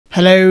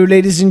Hello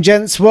ladies and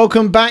gents,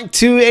 welcome back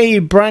to a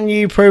brand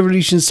new Pro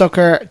Evolution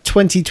Soccer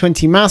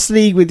 2020 Master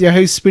League with your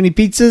host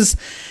SpoonyPizzas.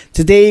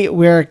 Today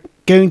we're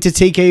going to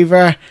take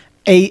over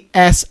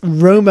AS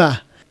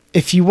Roma.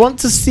 If you want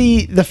to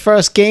see the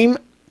first game,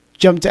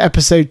 jump to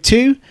episode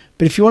 2.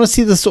 But if you want to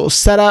see the sort of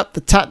setup,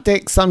 the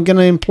tactics I'm going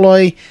to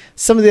employ,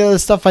 some of the other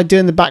stuff I do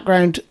in the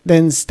background,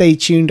 then stay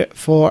tuned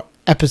for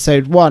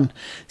episode 1.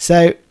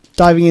 So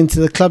diving into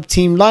the club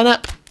team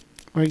lineup,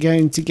 we're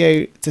going to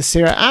go to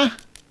Serie A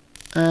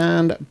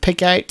and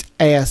pick out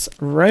AS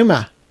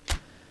Roma.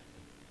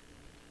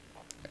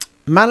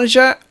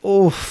 Manager,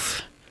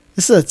 oof,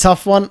 this is a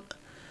tough one,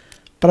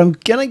 but I'm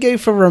gonna go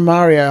for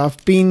Romario.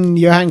 I've been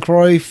Johan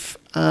Cruyff.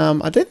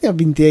 I don't think I've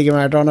been Diego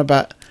Maradona,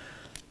 but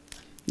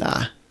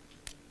nah,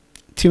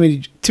 too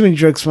many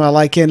drugs for my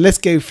liking. Let's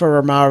go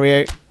for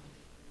Romario.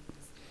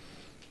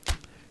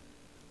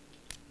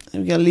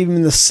 We're gonna leave him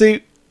in the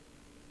suit,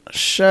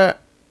 shirt,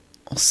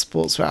 or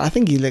sportswear. I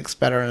think he looks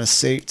better in a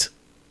suit.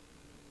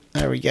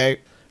 There we go.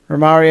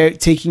 Romario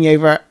taking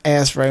over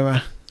AS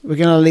Roma. We're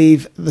going to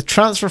leave the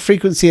transfer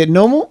frequency at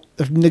normal,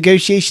 the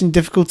negotiation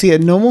difficulty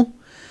at normal,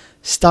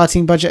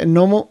 starting budget at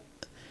normal,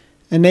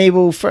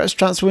 enable first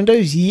transfer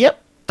windows.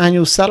 Yep.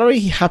 Annual salary.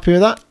 Happy with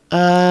that.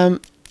 I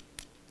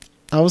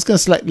was going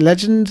to select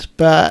legend,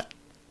 but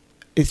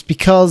it's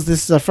because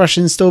this is a fresh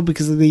install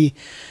because of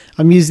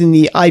I'm using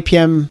the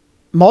IPM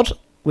mod,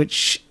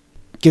 which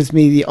gives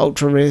me the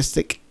ultra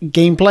realistic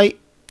gameplay.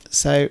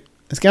 So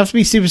it's going to have to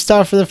be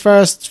superstar for the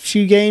first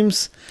few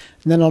games,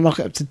 and then I'll knock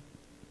it up to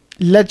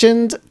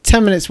legend.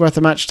 10 minutes worth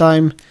of match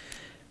time,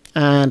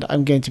 and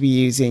I'm going to be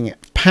using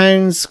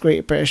pounds,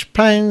 Great British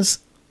pounds.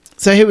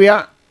 So here we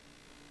are,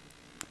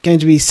 going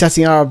to be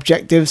setting our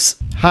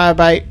objectives. How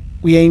about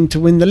we aim to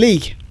win the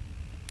league?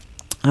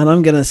 And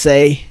I'm going to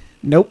say,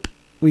 nope,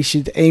 we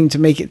should aim to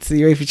make it to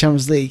the UEFA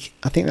Champions League.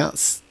 I think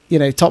that's,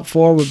 top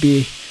 4 would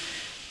be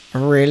a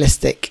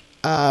realistic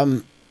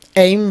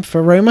aim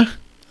for Roma.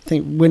 I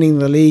think winning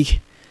the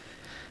league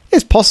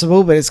is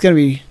possible, but it's going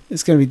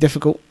to be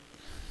difficult.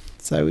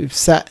 So we've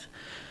set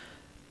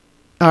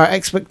our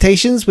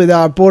expectations with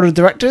our board of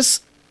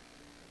directors.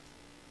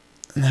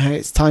 Now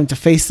it's time to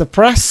face the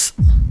press.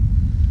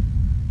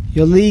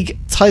 Your league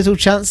title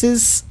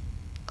chances.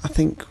 I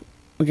think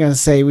we're going to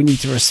say we need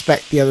to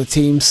respect the other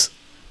teams.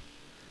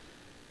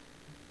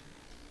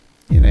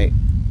 Don't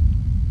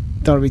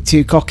want to be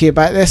too cocky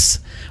about this.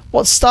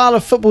 What style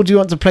of football do you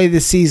want to play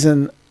this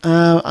season?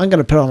 I'm going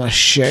to put on a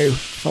show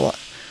for that.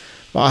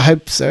 Well, I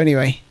hope so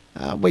anyway.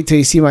 Wait till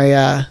you see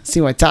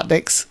my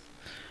tactics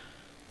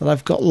that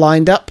I've got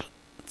lined up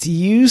to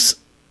use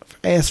for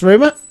AS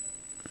Roma.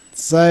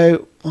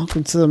 So,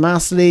 welcome to the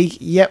Master League.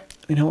 Yep,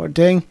 we know what we're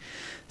doing.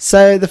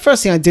 So, the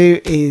first thing I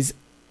do is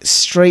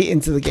straight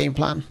into the game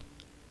plan.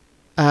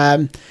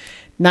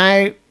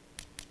 Now,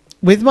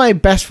 with my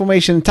best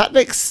formation and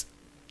tactics,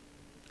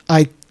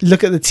 I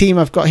look at the team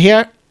I've got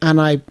here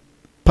and I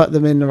put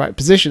them in the right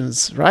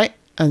positions, right?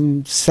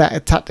 And set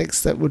of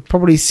tactics that would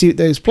probably suit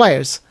those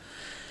players.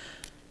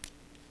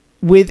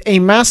 With a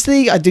Master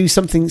League, I do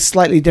something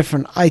slightly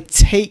different. I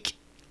take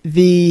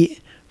the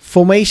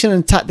formation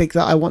and tactic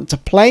that I want to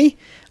play,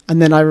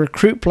 and then I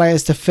recruit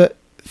players to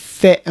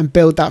fit and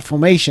build that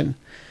formation.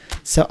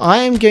 So I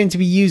am going to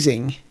be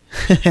using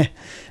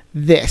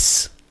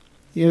this.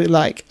 You're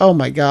like, oh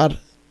my god,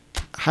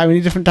 how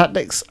many different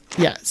tactics?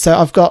 Yeah, so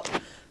I've got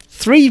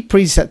 3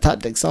 preset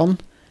tactics on.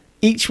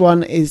 Each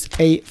one is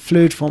a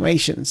fluid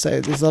formation, so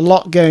there's a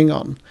lot going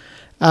on.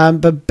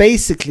 But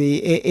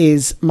basically, it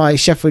is my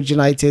Sheffield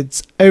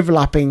United's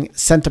overlapping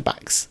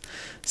centre-backs.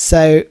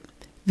 So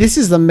this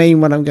is the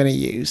main one I'm going to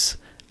use.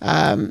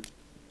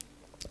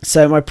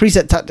 So my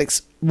preset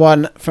tactics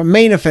one for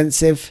main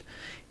offensive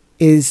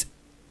is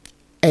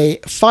a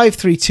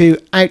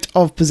 5-3-2 out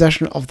of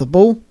possession of the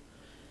ball.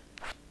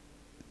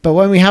 But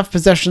when we have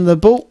possession of the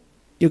ball,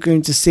 you're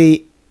going to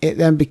see it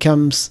then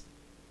becomes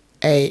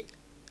a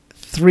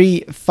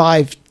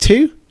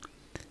 3-5-2,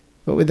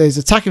 but with those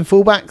attacking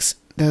fullbacks,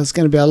 there's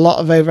going to be a lot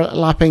of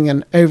overlapping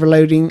and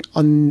overloading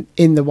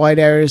in the wide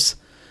areas,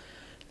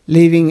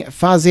 leaving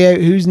Fazio,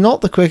 who's not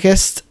the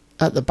quickest,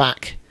 at the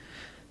back.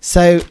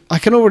 So I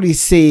can already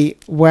see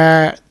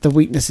where the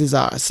weaknesses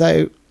are.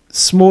 So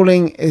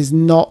Smalling is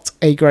not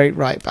a great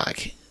right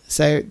back.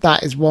 So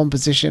that is one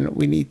position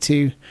we need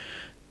to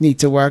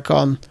work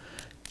on.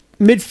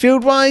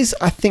 Midfield wise,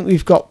 I think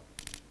we've got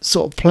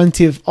sort of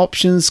plenty of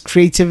options,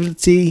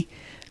 creativity,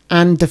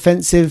 and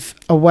defensive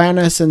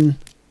awareness and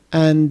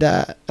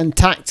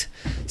tact.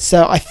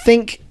 So I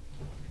think,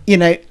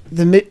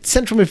 the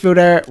central midfield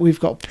area, we've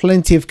got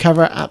plenty of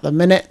cover at the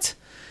minute.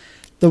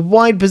 The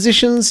wide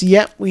positions,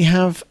 yep, we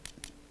have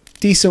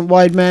decent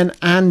wide men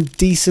and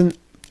decent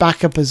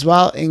backup as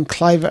well in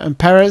Kluivert and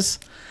Perez.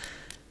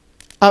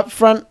 Up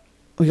front,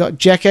 we got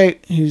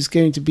Dzeko, who's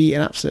going to be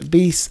an absolute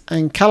beast,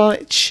 and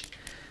Kalinic.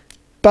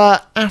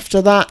 But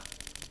after that,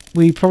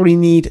 we probably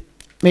need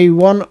maybe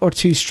 1 or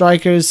 2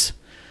 strikers.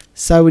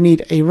 So we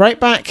need a right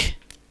back.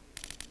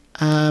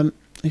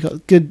 We've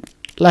got good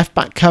left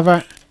back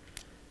cover.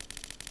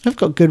 We've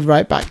got good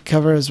right back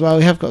cover as well.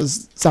 We have got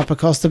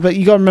Zappacosta, but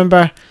you got to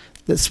remember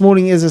that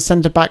Smalling is a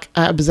centre back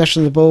out of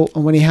possession of the ball,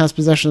 and when he has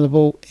possession of the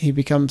ball, he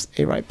becomes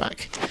a right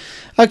back.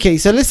 Okay,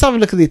 so let's have a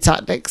look at the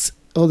tactics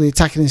or the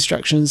attacking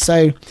instructions.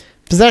 So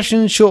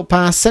possession, short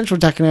pass, central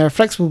attacking area,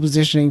 flexible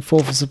positioning,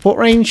 4 for support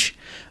range,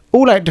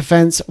 all out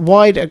defence,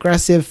 wide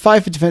aggressive,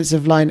 5 for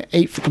defensive line,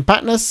 8 for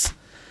compactness,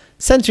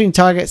 centering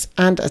targets,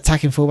 and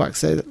attacking fullback.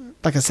 So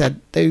like I said,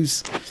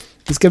 there's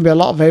going to be a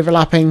lot of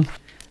overlapping.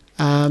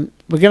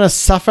 We're going to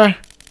suffer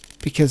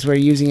because we're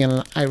using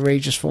an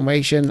outrageous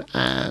formation,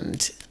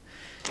 and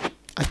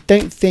I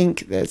don't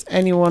think there's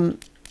anyone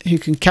who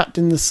can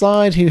captain the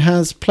side who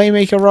has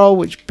playmaker role,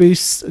 which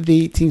boosts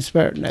the team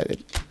spirit. No, they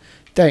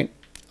don't.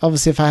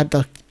 Obviously, if I had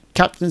the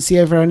captaincy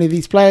over any of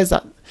these players,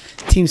 that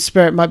team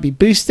spirit might be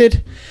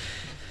boosted.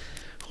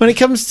 When it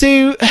comes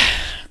to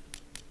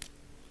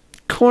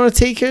corner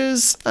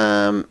takers,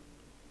 I'm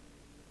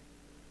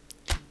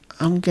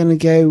going to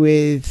go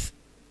with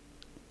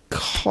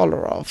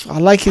Kolarov. I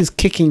like his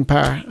kicking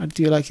power. I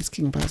do like his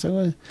kicking power. So I'm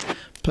going to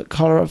put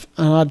Kolarov.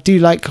 And I do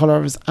like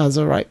Kolarov as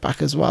a right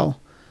back as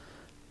well.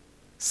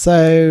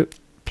 So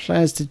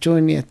players to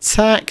join the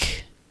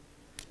attack.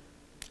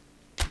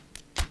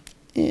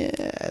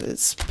 Yeah,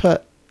 let's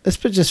put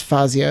just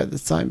Fazio at the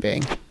time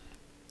being.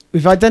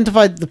 We've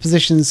identified the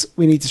positions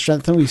we need to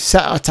strengthen. We've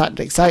set our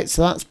tactics out.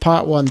 So that's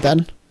part 1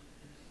 done.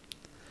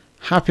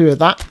 Happy with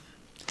that.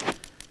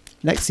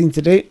 Next thing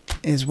to do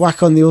is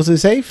whack on the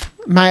autosave.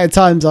 Amount of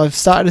times I've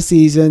started a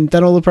season,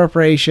 done all the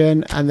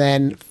preparation, and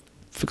then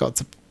forgot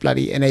to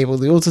bloody enable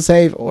the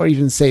autosave or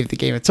even save the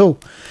game at all.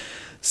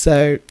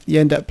 So you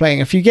end up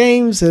playing a few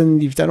games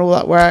and you've done all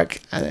that work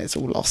and it's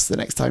all lost the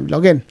next time you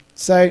log in.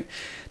 So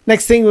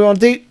next thing we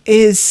want to do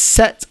is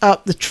set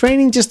up the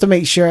training just to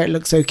make sure it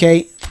looks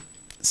okay.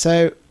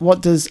 So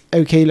what does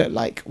okay look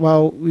like?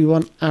 Well, we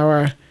want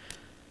our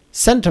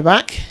centre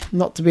back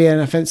not to be an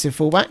offensive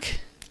fullback.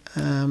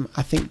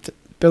 I think the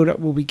build-up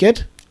will be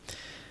good.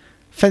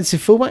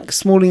 Offensive fullback,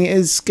 Smalling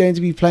is going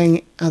to be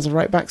playing as a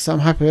right back, so I'm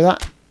happy with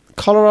that.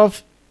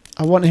 Kolarov,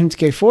 I want him to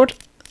go forward,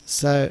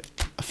 so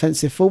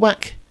offensive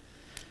fullback.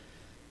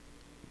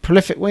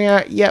 Prolific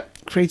winger, yep.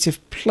 Creative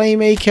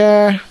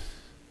playmaker.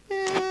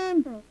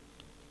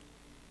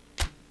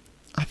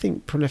 I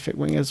think prolific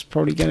winger is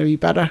probably going to be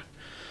better.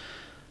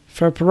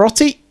 For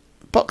Perotti,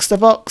 box to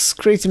box,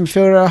 creative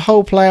midfielder,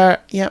 whole player,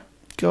 yep.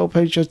 Goal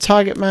poacher,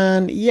 target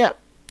man, yep.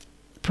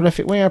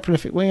 Prolific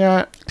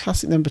winger,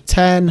 classic number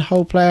 10,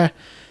 whole player,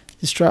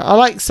 destroyer. I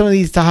like some of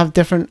these to have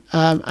different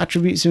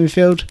attributes in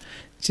midfield,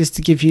 just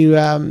to give you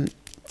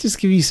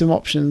some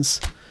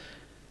options.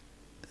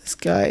 This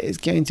guy is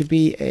going to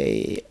be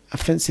a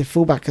offensive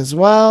fullback as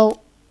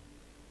well.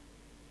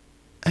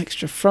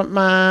 Extra front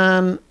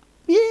man,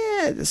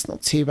 yeah, that's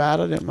not too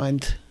bad. I don't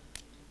mind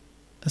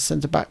a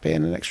centre back being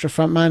an extra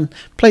front man.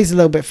 Plays a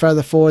little bit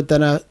further forward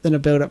than a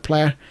build-up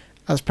player,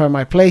 as per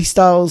my play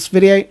styles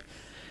video.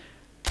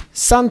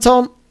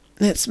 Santon,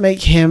 let's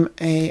make him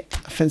a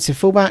offensive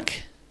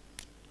fullback.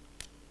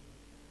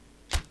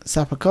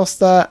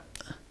 Zappacosta.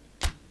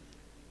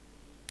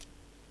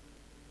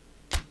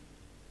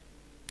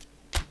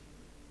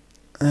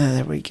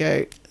 There we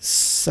go.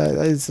 So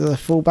those are the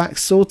fullbacks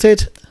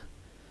sorted.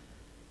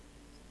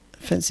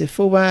 Offensive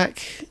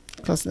fullback,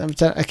 class number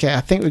 10. Okay,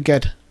 I think we're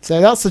good.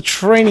 So that's the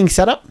training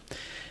setup.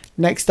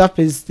 Next up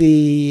is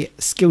the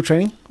skill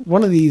training.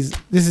 One of these,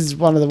 this is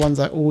one of the ones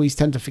I always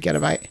tend to forget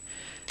about.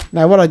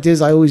 Now what I do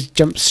is I always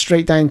jump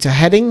straight down to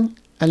heading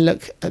and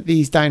look at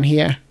these down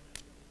here.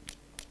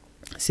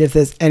 See if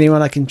there's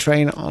anyone I can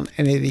train on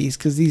any of these,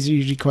 because these are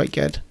usually quite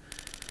good.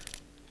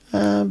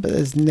 But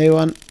there's no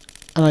one.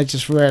 And I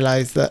just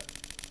realised that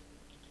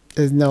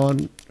there's no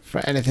one for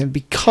anything,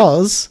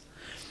 because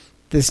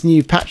this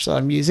new patch that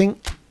I'm using,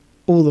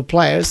 all the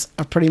players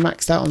are pretty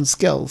maxed out on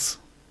skills.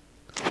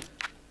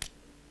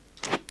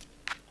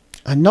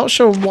 I'm not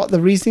sure what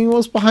the reasoning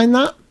was behind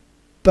that,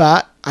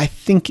 but I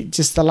think it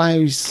just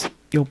allows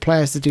your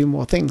players to do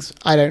more things.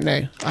 I don't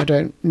know. I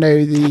don't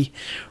know the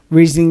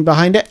reasoning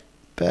behind it,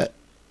 but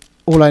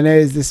all I know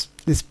is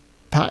this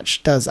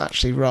patch does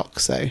actually rock,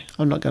 so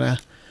I'm not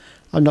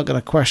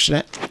gonna question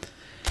it.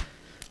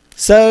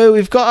 So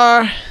we've got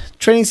our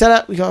training set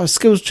up, we've got our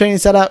skills training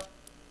set up.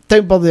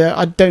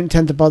 I don't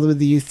tend to bother with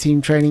the youth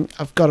team training,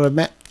 I've got to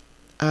admit.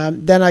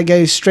 Then I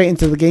go straight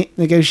into the game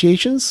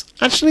negotiations.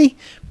 Actually,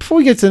 before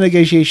we get to the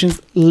negotiations,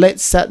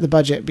 let's set the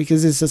budget,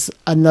 because this is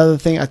another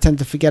thing I tend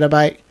to forget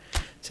about.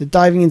 So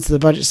diving into the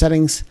budget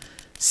settings,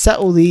 set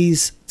all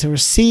these to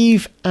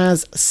receive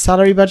as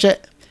salary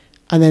budget,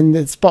 and then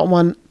this bottom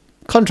one,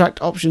 contract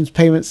options,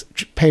 payments,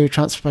 pay with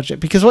transfer budget.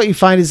 Because what you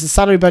find is the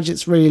salary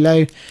budget's really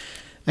low,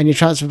 and your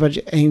transfer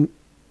budget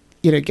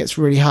gets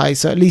really high.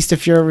 So at least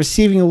if you're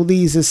receiving all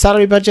these as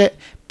salary budget,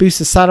 boost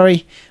the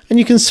salary, and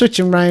you can switch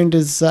them around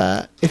as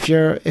if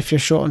you're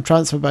short on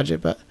transfer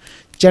budget, but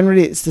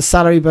generally it's the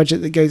salary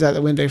budget that goes out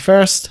the window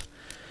first.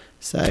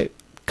 So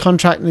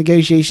contract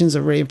negotiations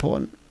are really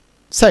important.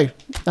 So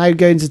now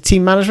go into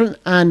team management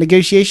and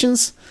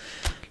negotiations.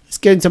 Let's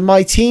go into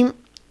my team.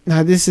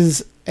 Now this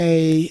is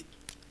a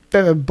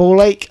bit of a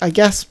ball ache, I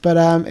guess, but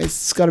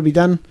it's got to be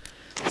done.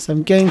 So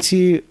I'm going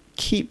to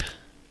keep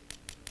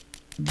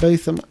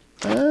both of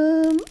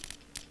them.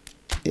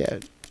 Yeah,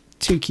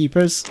 2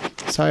 keepers.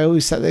 So I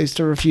always set those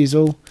to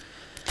refusal.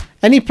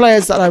 Any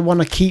players that I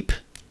want to keep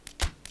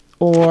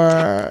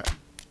or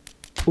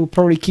will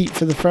probably keep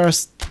for the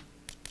first,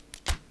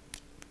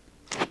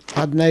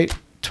 I don't know,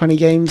 20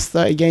 games,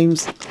 30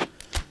 games,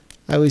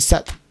 I always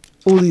set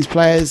all these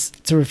players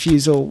to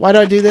refusal. Why do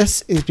I do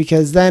this? Is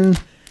because then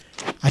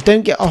I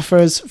don't get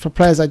offers for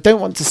players I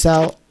don't want to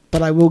sell,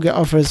 but I will get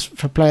offers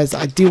for players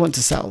that I do want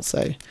to sell.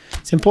 So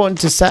it's important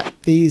to set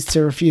these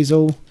to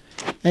refusal.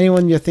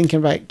 Anyone you're thinking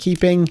about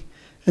keeping,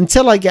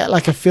 until I get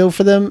like a feel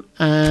for them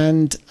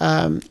and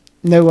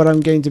know what I'm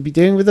going to be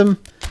doing with them.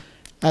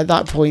 At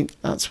that point,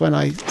 that's when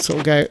I sort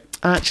of go,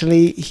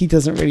 actually, he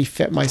doesn't really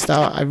fit my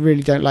style. I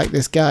really don't like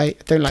this guy. I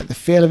don't like the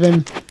feel of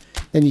him.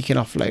 Then you can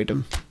offload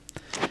him.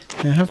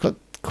 Now, I've got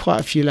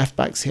quite a few left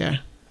backs here.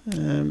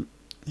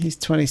 He's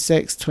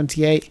 26,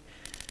 28.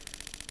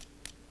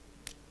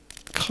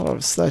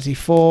 Collar's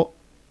 34.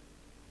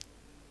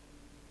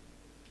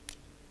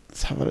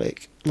 Let's have a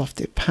look.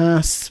 Lofted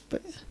pass,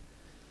 but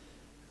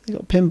they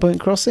got pinpoint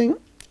crossing.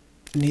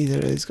 Neither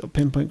of those got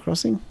pinpoint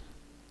crossing.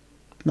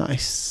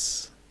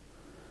 Nice.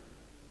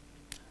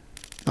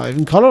 Not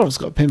even Kolar's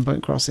got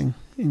pinpoint crossing.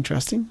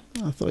 Interesting.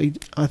 I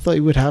thought he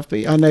would have,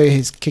 but I know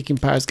his kicking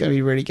power is going to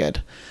be really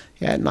good.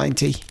 Yeah,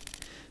 90.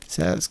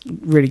 So that's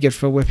really good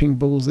for whipping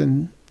balls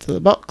into the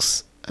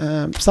box.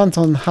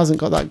 Santon hasn't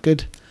got that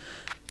good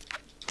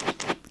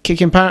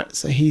kicking power,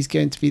 so he's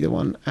going to be the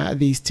one out of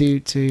these two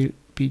to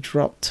be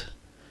dropped.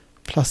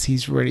 Plus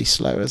he's really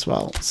slow as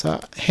well. So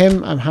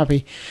him, I'm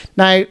happy.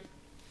 Now,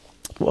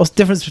 what's the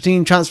difference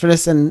between transfer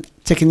lists and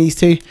ticking these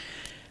two?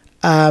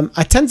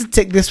 I tend to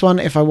tick this one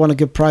if I want a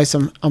good price.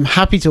 I'm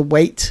happy to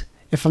wait.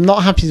 If I'm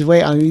not happy to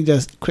wait, I need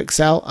a quick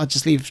sell, I'll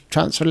just leave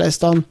transfer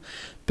list on.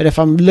 But if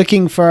I'm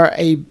looking for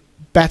a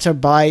better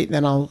buy,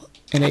 then I'll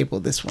enable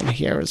this one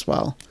here as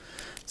well.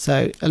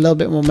 So a little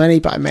bit more money,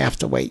 but I may have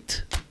to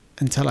wait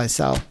until I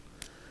sell.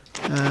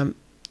 Juan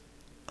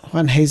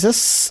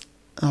Jesus,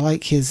 I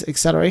like his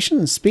acceleration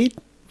and speed,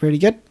 really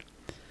good.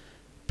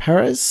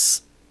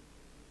 Perez,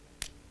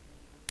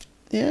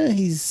 yeah,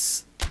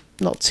 he's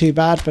not too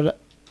bad, but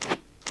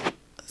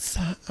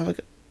I've got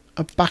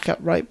a backup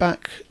right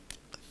back.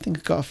 I think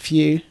I've got a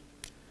few.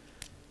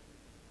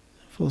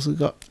 I've also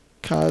got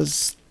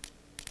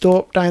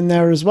Karsdorp down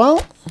there as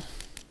well.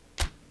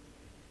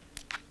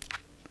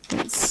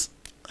 Let's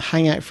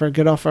hang out for a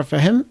good offer for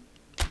him.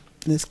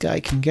 This guy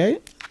can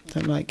go.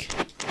 Don't like.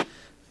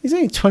 He's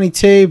only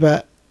 22,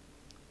 but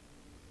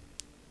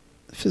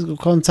physical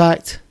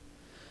contact.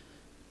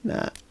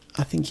 Nah,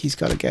 I think he's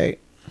got to go.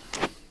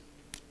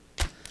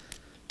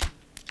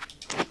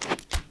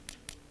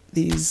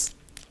 These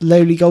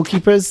lowly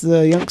goalkeepers,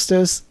 the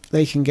youngsters,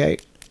 they can go.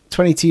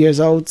 22 years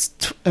old,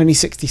 only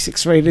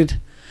 66 rated.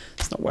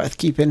 It's not worth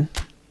keeping.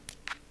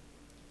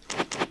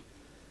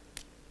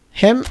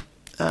 Him,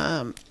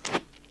 in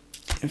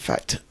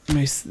fact,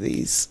 most of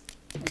these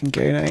can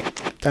go now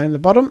down the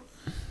bottom.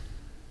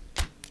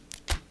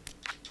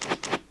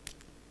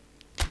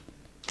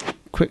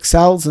 Quick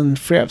sells and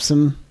free up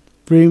some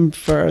room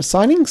for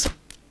signings.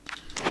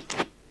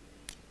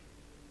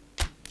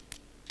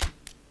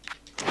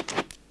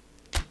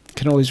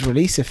 Can always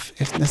release if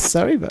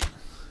necessary, but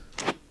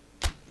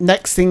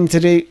next thing to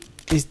do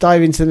is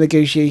dive into the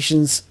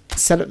negotiations,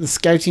 set up the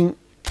scouting.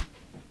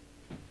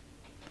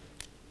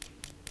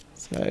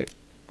 So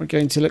we're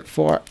going to look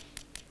for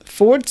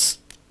forwards.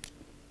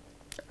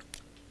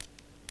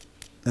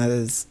 Now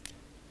there's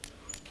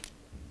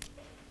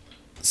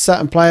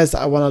certain players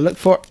that I want to look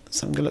for,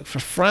 so I'm going to look for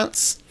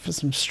France for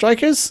some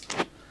strikers.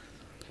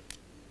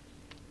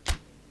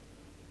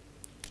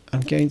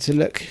 I'm going to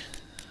look, I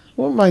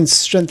won't mind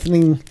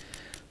strengthening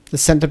the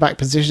centre-back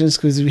positions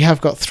because we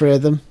have got 3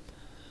 of them.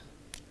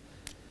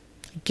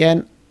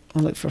 Again,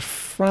 I'll look for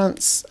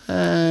France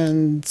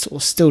and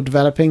sort of still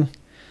developing.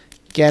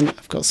 Again,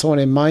 I've got someone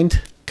in mind,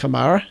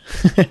 Kamara,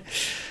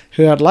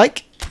 who I'd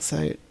like.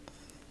 So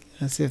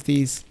let's see if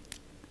these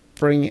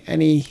bring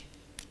any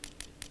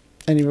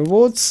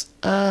rewards.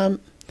 And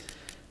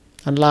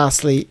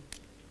lastly,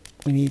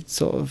 we need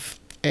sort of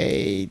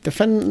a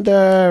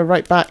defender,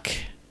 right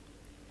back,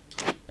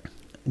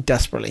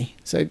 desperately.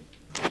 So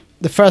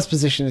the first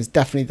position is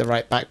definitely the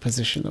right back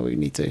position that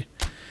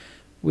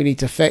we need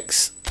to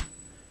fix.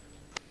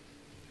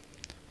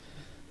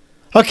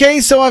 Okay,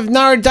 so I've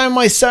narrowed down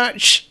my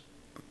search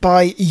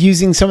by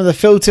using some of the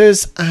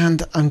filters,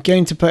 and I'm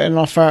going to put in an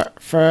offer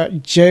for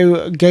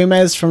Joe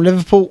Gomez from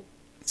Liverpool.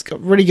 It's got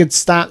really good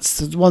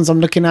stats. The ones I'm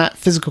looking at: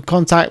 physical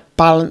contact,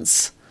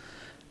 balance.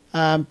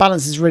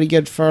 Balance is really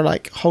good for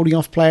like holding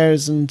off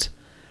players and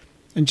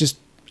just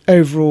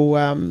overall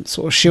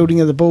sort of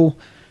shielding of the ball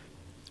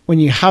when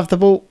you have the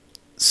ball.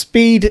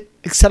 Speed,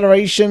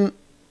 acceleration,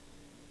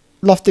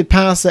 lofted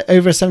pass at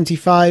over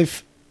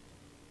 75.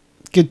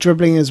 Good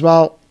dribbling as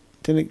well.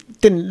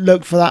 Didn't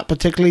look for that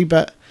particularly,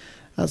 but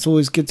that's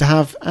always good to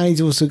have. And he's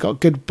also got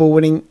good ball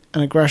winning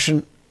and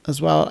aggression.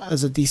 as well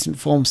as a decent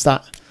form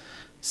stat.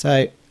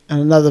 So, and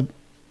another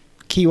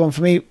key one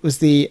for me was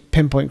the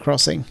pinpoint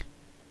crossing.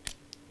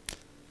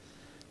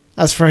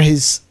 As for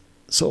his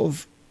sort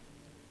of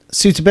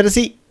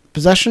suitability,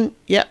 possession,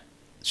 yep.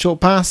 Short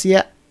pass,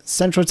 yep.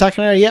 Central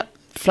attacking area, yep.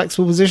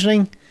 Flexible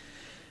positioning.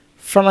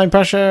 Frontline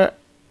pressure,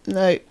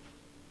 no.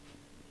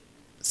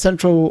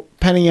 Central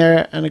penning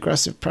area and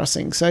aggressive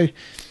pressing. So,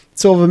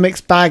 sort of a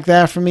mixed bag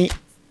there for me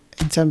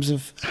in terms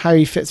of how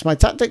he fits my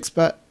tactics,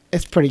 but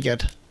it's pretty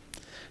good.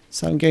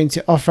 So I'm going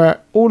to offer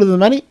all of the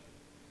money,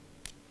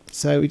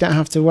 so we don't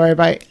have to worry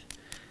about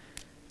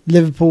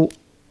Liverpool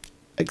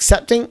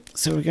accepting.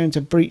 So we're going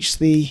to breach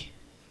the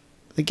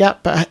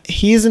gap, but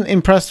he isn't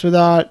impressed with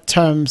our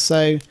terms,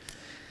 so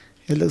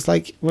it looks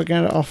like we're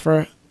going to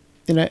offer,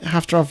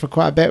 have to offer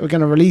quite a bit. We're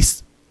going to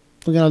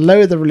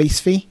lower the release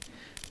fee,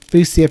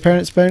 boost the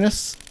appearance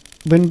bonus,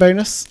 win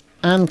bonus,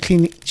 and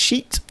clean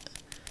sheet.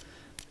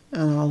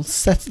 And I'll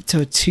set it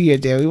to a 2-year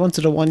deal. We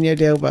wanted a 1-year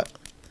deal, but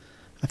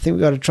I think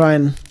we've got to try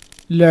and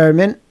lure him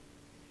in,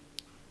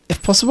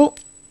 if possible.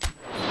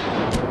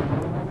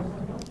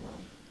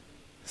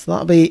 So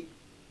that'll be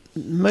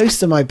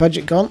most of my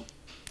budget gone.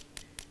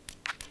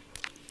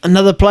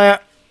 Another player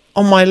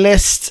on my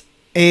list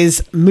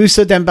is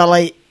Moussa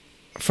Dembele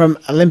from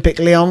Olympique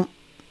Lyon.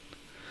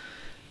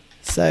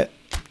 So,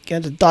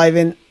 going to dive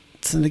in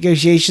to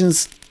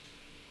negotiations.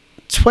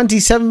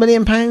 £27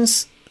 million.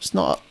 It's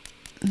not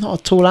a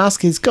tall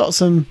ask. He's got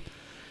some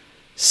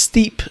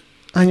steep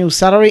annual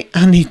salary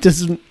and he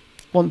doesn't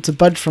want to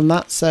budge from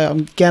that. So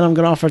again, I'm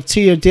going to offer a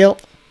 2-year deal.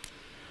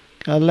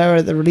 Going to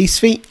lower the release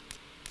fee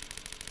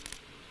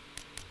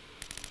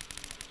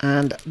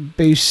and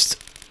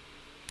boost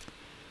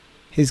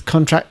his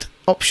contract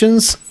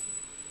options.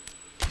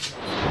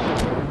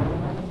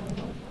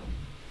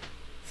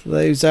 So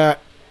those are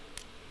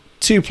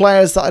 2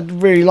 players that I'd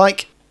really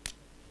like.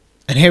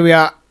 And here we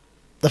are.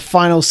 The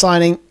final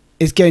signing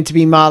is going to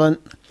be Marlon.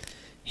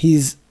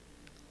 He's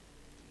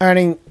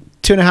earning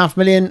 £2.5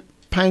 million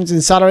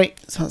in salary,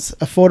 so that's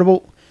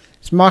affordable.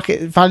 His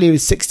market value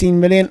is 16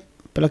 million,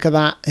 but look at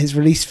that. His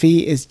release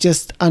fee is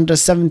just under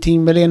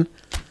 17 million.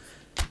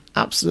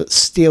 Absolute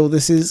steal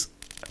this is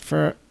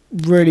for a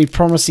really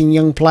promising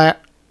young player.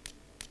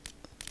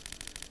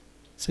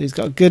 So he's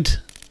got a good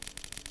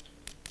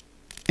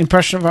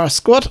impression of our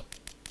squad.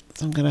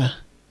 So I'm going to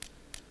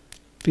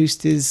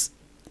boost his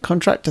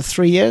contract to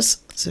 3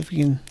 years. See if we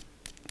can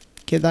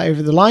get that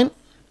over the line.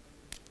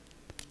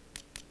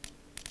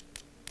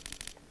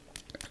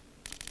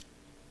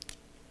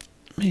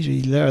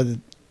 Maybe lower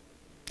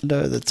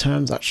the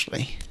terms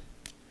actually.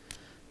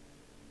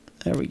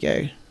 There we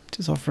go.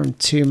 Just offer him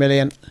 2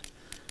 million.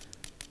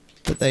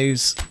 But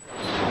those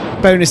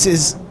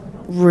bonuses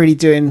really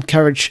do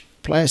encourage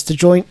players to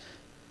join.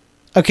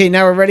 Okay,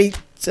 now we're ready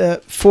to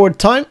forward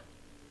time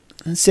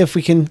and see if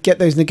we can get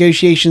those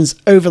negotiations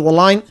over the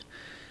line.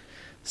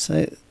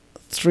 So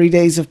 3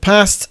 days have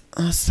passed.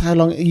 That's how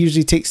long it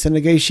usually takes to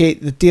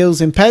negotiate the deals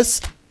in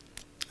PES.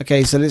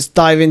 Okay, so let's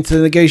dive into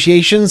the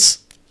negotiations.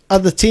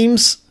 Other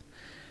teams,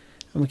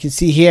 and we can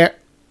see here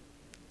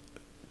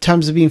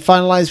terms have been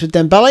finalised with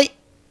Dembele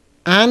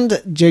and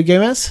Joe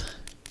Gomez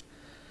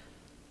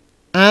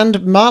and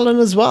Marlon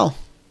as well.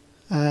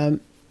 They're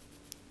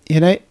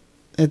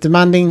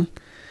demanding,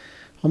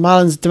 or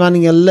Marlon's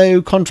demanding a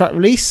low contract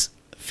release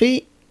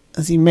fee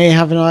as he may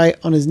have an eye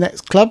on his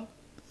next club.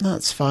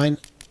 That's fine.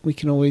 We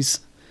can always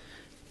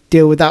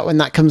deal with that when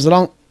that comes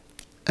along.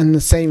 And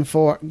the same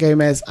for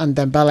Gomez and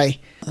Dembele.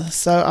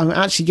 So I'm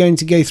actually going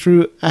to go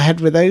through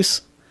ahead with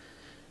those.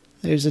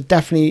 Those are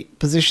definitely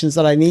positions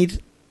that I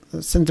need.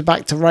 Centre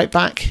back to right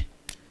back.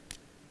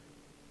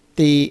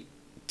 The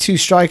 2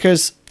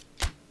 strikers.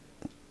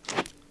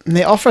 And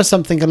they offer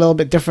something a little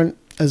bit different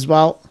as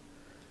well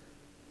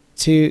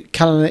to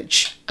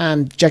Kalinic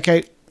and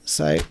Dzeko.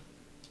 So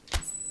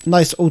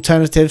nice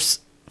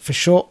alternatives for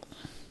sure.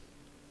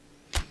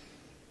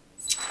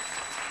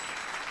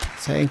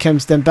 So in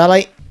comes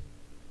Dembele.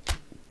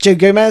 Joe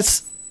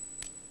Gomez.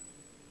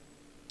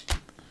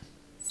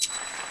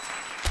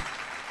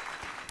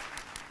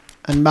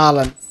 And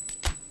Marlon.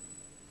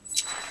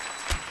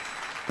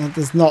 That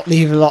does not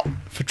leave a lot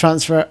for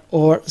transfer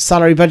or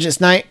salary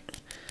budgets now.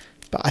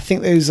 But I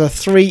think those are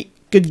 3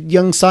 good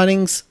young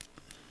signings.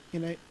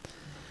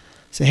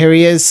 So here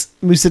he is,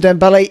 Moussa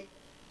Dembele,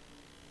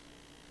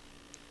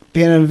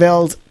 being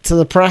unveiled to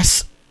the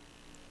press.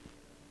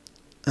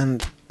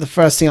 And the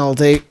first thing I'll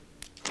do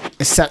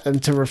is set them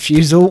to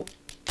refusal.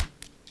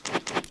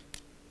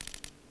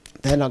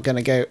 They're not going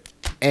to go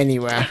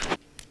anywhere.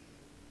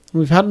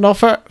 We've had an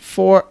offer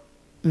for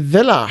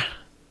Villa.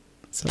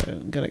 So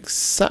I'm going to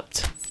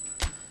accept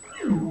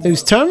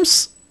those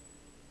terms.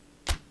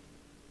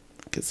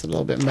 Gets a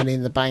little bit of money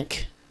in the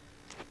bank.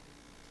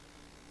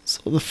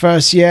 So the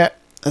first year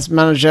as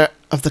manager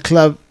of the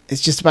club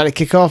is just about to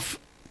kick off.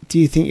 Do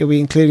you think you'll be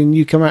including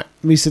newcomer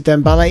Moussa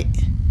Dembele?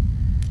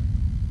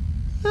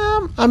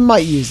 I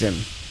might use him.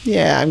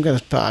 Yeah, I'm going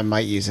to put I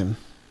might use him.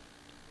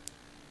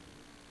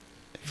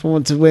 If I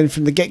want to win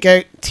from the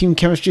get-go, team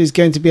chemistry is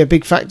going to be a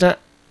big factor.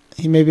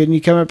 He may be a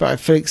newcomer, but I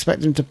fully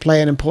expect him to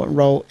play an important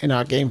role in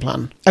our game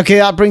plan. Okay,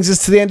 that brings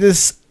us to the end of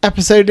this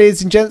episode,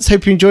 ladies and gents.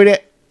 Hope you enjoyed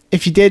it.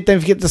 If you did, don't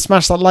forget to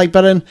smash that like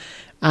button,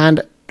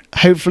 and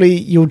hopefully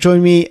you'll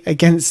join me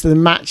against the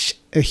match,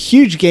 a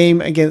huge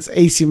game against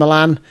AC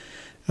Milan.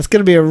 That's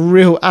going to be a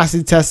real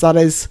acid test, that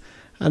is,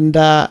 and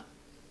a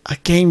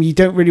game you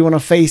don't really want to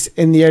face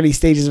in the early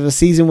stages of a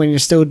season when you're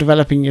still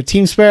developing your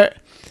team spirit.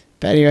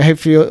 But anyway,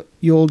 hopefully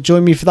you'll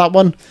join me for that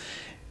one.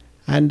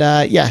 And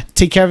yeah,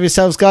 take care of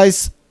yourselves,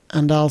 guys,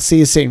 and I'll see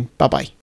you soon. Bye-bye.